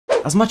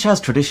As much as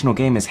traditional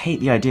gamers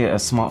hate the idea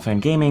of smartphone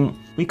gaming,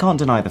 we can't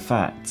deny the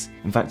facts.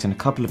 In fact, in a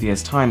couple of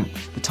years' time,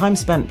 the time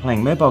spent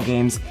playing mobile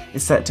games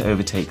is set to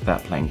overtake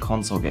that playing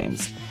console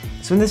games.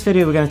 So in this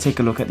video we're going to take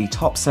a look at the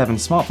top 7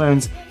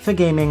 smartphones for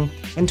gaming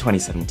in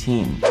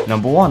 2017.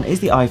 Number 1 is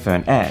the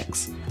iPhone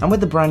X, and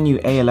with the brand new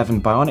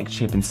A11 Bionic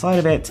chip inside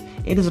of it,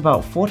 it is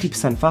about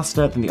 40%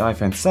 faster than the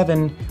iPhone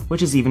 7,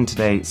 which is even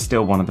today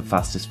still one of the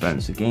fastest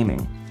phones for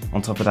gaming.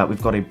 On top of that,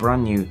 we've got a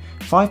brand new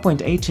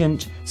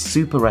 5.8-inch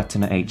Super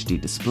Retina HD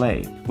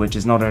display, which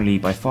is not only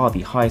by far the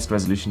highest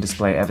resolution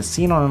display ever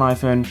seen on an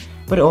iPhone,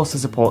 but it also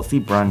supports the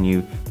brand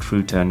new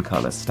True Tone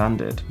color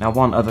standard. Now,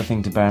 one other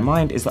thing to bear in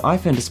mind is that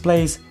iPhone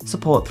displays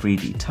support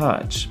 3D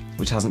touch,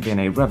 which hasn't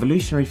been a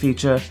revolutionary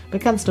feature, but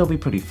can still be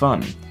pretty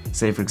fun.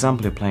 Say for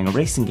example you're playing a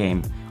racing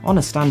game, on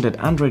a standard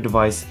Android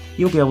device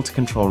you'll be able to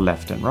control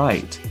left and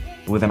right.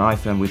 But with an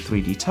iPhone with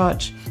 3D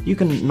touch, you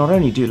can not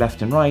only do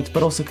left and right,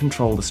 but also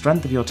control the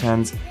strength of your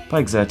turns by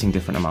exerting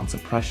different amounts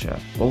of pressure.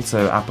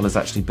 Also, Apple has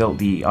actually built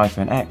the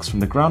iPhone X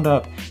from the ground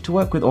up to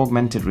work with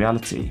augmented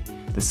reality.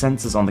 The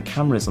sensors on the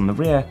cameras on the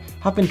rear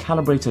have been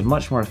calibrated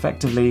much more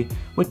effectively,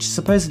 which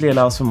supposedly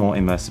allows for more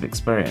immersive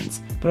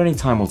experience, but only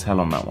time will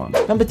tell on that one.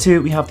 Number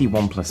 2, we have the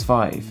OnePlus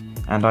 5.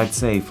 And I'd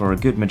say for a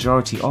good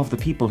majority of the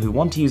people who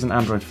want to use an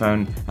Android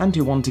phone and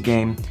who want to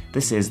game,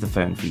 this is the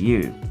phone for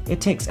you. It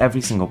ticks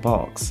every single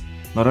box.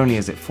 Not only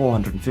is it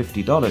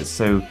 $450,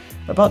 so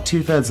about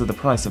 2/3 of the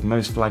price of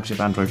most flagship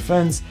Android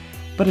phones,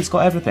 but it's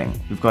got everything.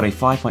 We've got a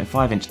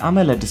 5.5-inch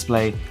AMOLED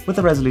display with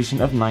a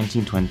resolution of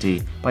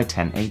 1920 by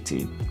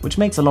 1080, which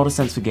makes a lot of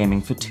sense for gaming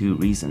for 2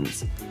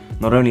 reasons.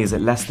 Not only is it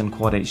less than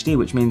Quad HD,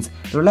 which means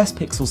there are less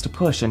pixels to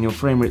push and your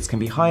frame rates can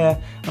be higher,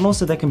 and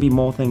also there can be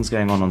more things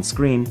going on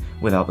screen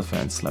without the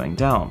phone slowing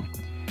down.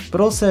 But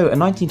also, a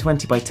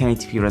 1920 by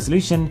 1080p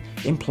resolution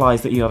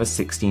implies that you have a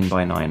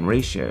 16:9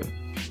 ratio,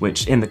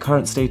 which in the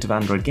current state of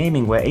Android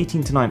gaming, where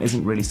 18:9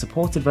 isn't really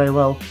supported very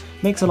well,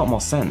 makes a lot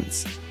more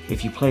sense.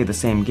 If you play the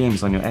same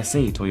games on your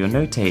S8 or your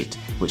Note 8,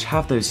 which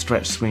have those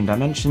stretched screen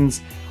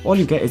dimensions, all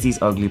you get is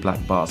these ugly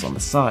black bars on the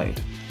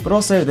side. But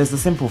also, there's the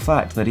simple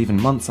fact that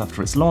even months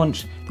after its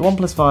launch, the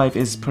OnePlus 5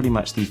 is pretty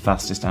much the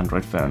fastest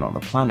Android phone on the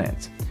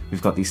planet.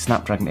 We've got the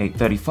Snapdragon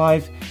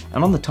 835,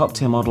 and on the top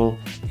tier model,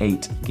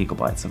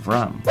 8GB of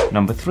RAM.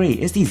 Number 3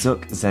 is the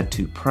Zook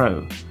Z2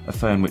 Pro, a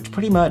phone which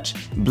pretty much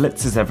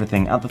blitzes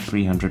everything at the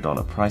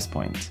 $300 price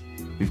point.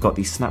 We've got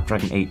the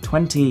Snapdragon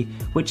 820,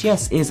 which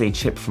yes is a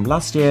chip from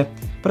last year,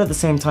 but at the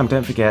same time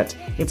don't forget,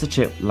 it's a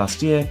chip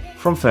last year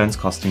from phones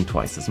costing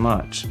twice as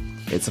much.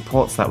 It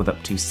supports that with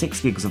up to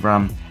 6GB of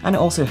RAM, and it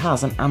also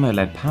has an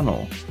AMOLED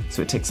panel,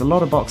 so it ticks a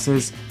lot of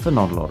boxes for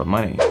not a lot of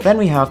money. Then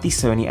we have the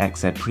Sony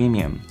XZ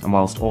Premium, and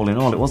whilst all in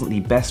all it wasn't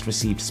the best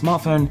received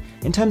smartphone,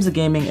 in terms of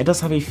gaming it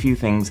does have a few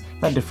things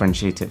that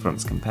differentiate it from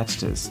its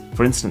competitors.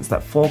 For instance,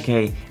 that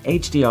 4K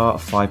HDR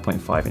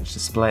 5.5-inch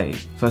display.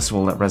 First of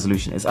all, that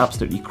resolution is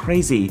absolutely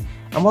crazy,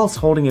 and whilst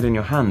holding it in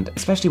your hand,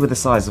 especially with the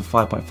size of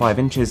 5.5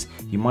 inches,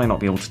 you might not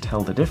be able to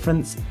tell the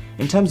difference.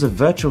 In terms of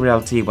virtual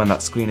reality, when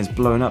that screen is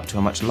blown up to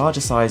a much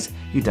larger size,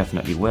 you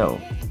definitely will.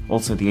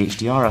 Also, the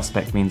HDR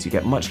aspect means you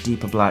get much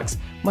deeper blacks,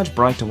 much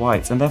brighter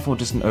whites, and therefore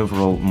just an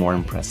overall more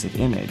impressive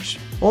image.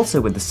 Also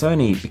with the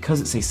Sony,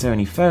 because it's a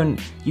Sony phone,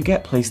 you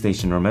get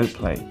PlayStation Remote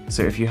Play.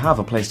 So if you have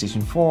a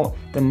PlayStation 4,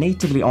 then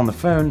natively on the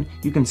phone,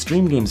 you can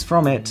stream games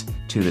from it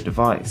to the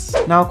device.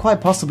 Now,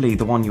 quite possibly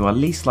the one you are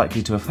least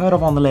likely to have heard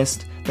of on the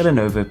list, the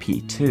Lenovo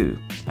P2,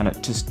 and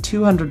at just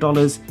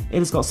 $200, it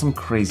has got some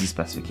crazy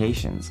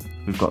specifications.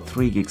 We've got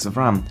 3GB of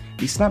RAM,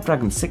 the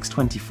Snapdragon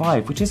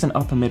 625, which is an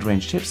upper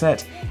mid-range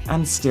chipset,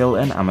 and still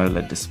an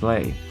AMOLED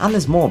display. And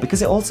there's more,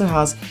 because it also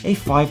has a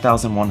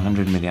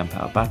 5100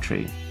 mAh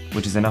battery,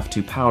 which is enough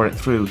to power it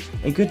through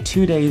a good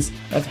 2 days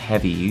of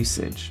heavy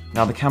usage.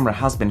 Now, the camera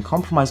has been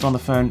compromised on the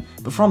phone,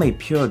 but from a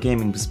pure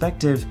gaming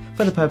perspective,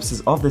 for the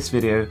purposes of this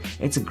video,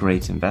 it's a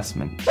great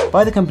investment.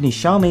 By the company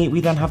Xiaomi, we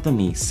then have the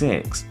Mi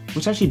 6,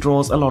 which actually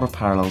draws a lot of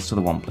parallels to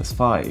the OnePlus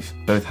 5.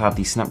 Both have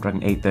the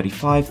Snapdragon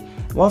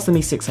 835, whilst the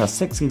Mi 6 has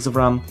 6GB of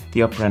RAM,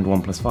 the upper end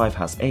OnePlus 5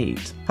 has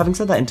 8. Having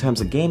said that, in terms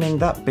of gaming,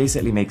 that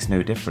basically makes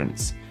no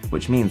difference,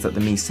 which means that the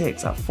Mi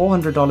 6 at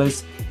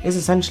 $400 is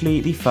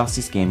essentially the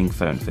fastest gaming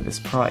phone for this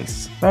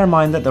price. Bear in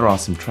mind that there are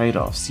some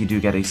trade-offs. You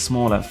do get a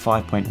smaller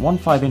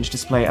 5.15-inch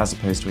display as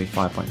opposed to a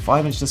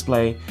 5.5-inch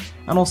display,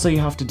 and also you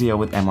have to deal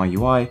with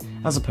MIUI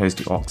as opposed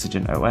to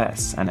Oxygen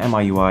OS, and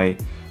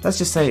MIUI, let's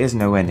just say, is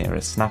nowhere near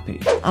as snappy.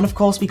 And of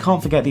course we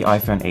can't forget the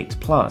iPhone 8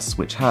 Plus,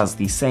 which has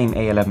the same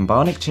A11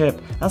 Bionic chip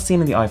as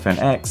seen in the iPhone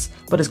X,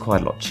 but is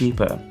quite a lot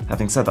cheaper.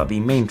 Having said that, the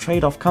main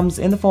trade-off comes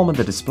in the form of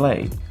the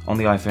display. On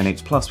the iPhone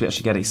 8 Plus we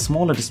actually get a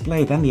smaller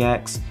display than the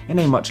X in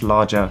a much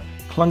larger,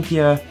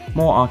 clunkier,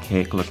 more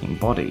archaic looking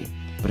body.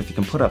 But if you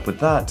can put up with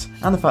that,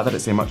 and the fact that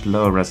it's a much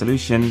lower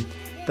resolution,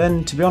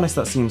 then to be honest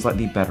that seems like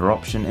the better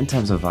option in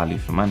terms of value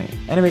for money.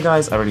 Anyway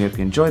guys, I really hope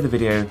you enjoyed the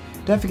video.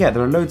 Don't forget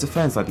there are loads of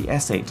phones like the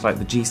S8, like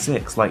the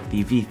G6, like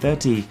the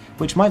V30,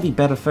 which might be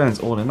better phones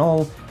all in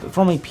all, but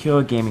from a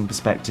pure gaming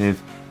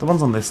perspective, the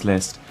ones on this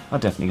list are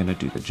definitely going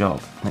to do the job.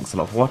 Thanks a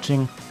lot for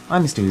watching,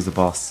 I'm Mr. Who's the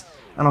Boss,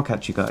 and I'll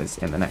catch you guys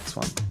in the next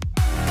one.